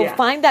 Yeah. So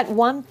find that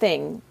one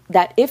thing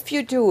that if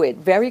you do it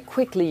very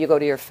quickly, you go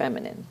to your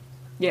feminine.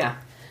 Yeah.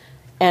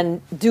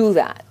 And do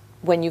that.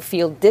 when you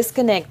feel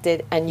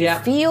disconnected and you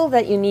feel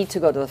that you need to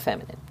go to the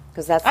feminine.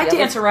 Because that's I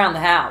dance around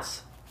the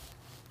house.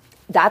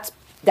 That's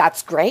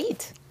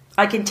great.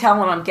 I can tell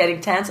when I'm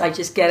getting tense. I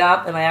just get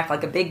up and I act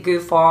like a big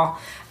goofball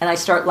and I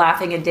start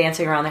laughing and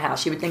dancing around the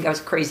house. You would think I was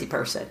a crazy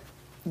person.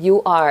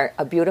 You are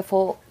a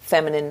beautiful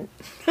feminine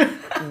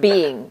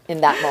being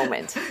in that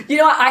moment. You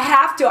know, I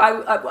have to.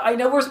 I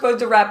know we're supposed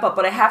to wrap up,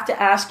 but I have to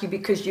ask you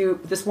because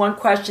this one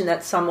question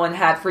that someone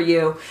had for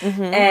you,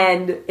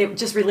 and it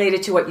just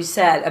related to what you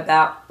said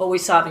about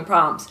always solving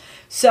problems.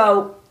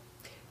 So,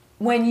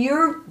 when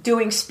you're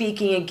doing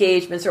speaking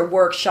engagements or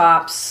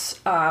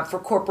workshops for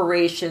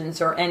corporations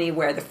or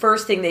anywhere, the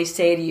first thing they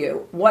say to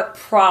you, what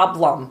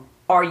problem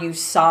are you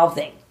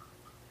solving?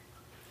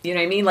 You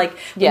know what I mean? Like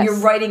when you're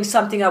writing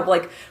something up,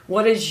 like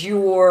what is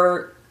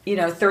your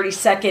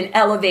 30-second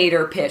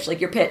elevator pitch, like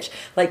your pitch,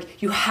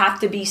 like you have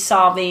to be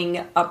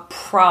solving a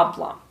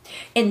problem.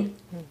 And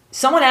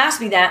someone asked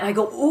me that and I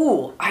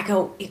go,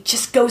 it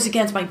just goes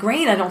against my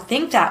grain. I don't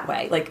think that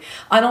way. Like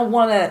I don't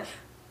want to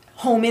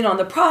home in on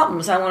the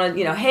problems. I want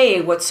to, hey,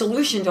 what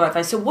solution do I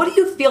find? So what do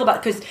you feel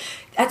about, because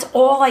that's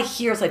all I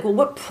hear is like, well,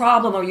 what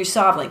problem are you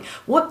solving?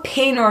 What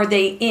pain are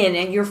they in?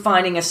 And you're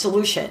finding a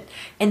solution.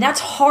 And that's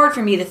hard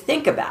for me to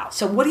think about.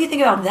 So what do you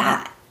think about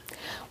that?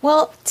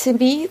 Well, to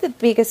me, the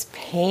biggest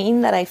pain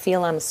that I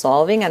feel I'm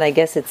solving, and I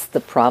guess it's the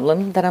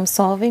problem that I'm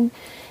solving,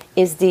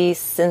 is the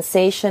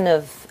sensation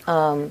of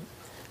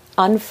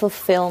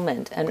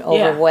unfulfillment and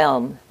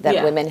overwhelm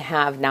that women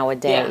have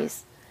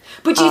nowadays.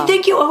 But do you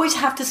think you always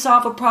have to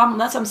solve a problem?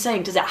 That's what I'm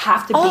saying. Does it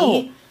have to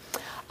be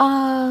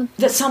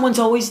that someone's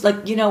always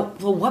like,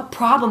 well, what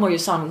problem are you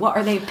solving? What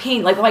are they in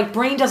pain? Like my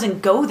brain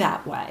doesn't go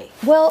that way.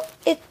 Well,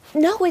 it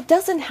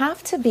doesn't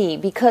have to be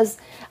because,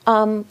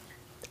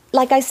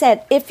 like I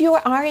said, if you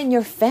are in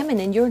your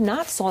feminine, you're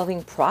not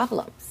solving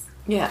problems.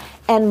 Yeah.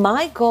 And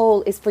my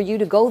goal is for you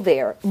to go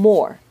there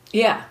more.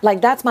 Yeah.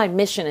 Like that's my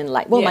mission in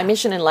life. Well, my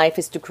mission in life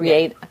is to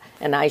create,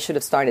 and I should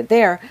have started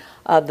there.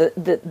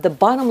 The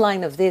bottom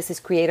line of this is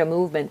create a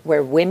movement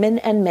where women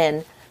and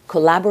men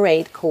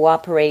collaborate,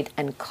 cooperate,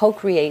 and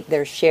co-create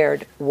their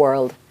shared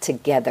world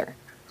together.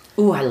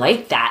 Ooh, I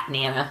like that,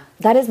 Nana.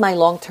 That is my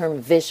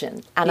long-term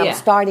vision, and I'm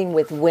starting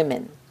with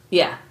women.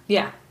 Yeah.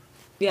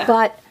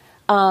 But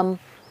I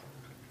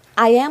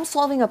am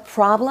solving a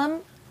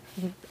problem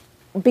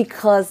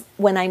because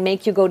when I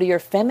make you go to your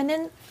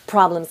feminine,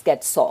 problems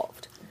get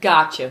solved.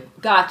 Gotcha.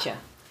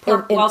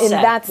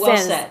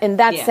 In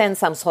that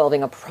sense, I'm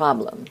solving a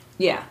problem.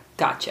 Yeah,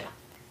 gotcha.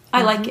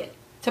 I like it.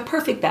 It's a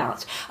perfect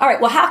balance. All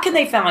right, well, how can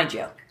they find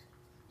you?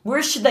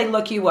 Where should they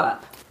look you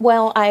up?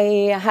 Well,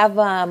 I have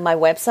my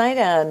website,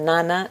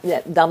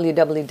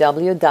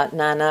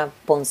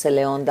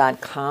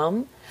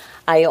 www.nanaponceleon.com.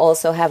 I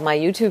also have my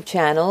YouTube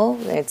channel.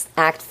 It's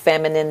Act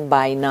Feminine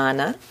by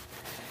Nana.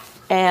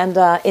 And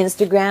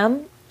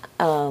Instagram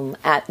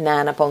at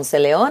Nana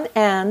Ponceleon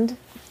and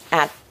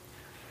at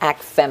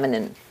Act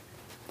Feminine.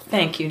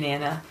 Thank you,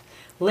 Nana.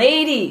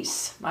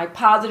 Ladies, my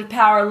positive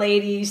power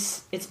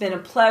ladies, it's been a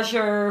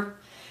pleasure.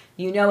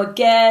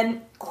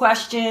 Again,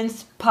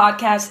 questions,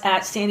 podcast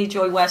at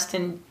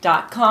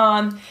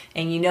sandyjoyweston.com.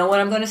 And you know what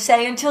I'm going to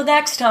say until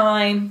next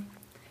time.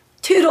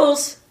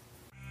 Toodles.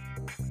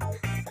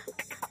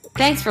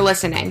 Thanks for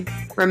listening.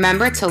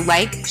 Remember to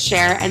like,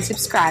 share, and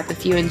subscribe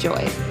if you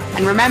enjoyed.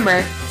 And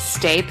remember,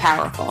 stay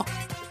powerful.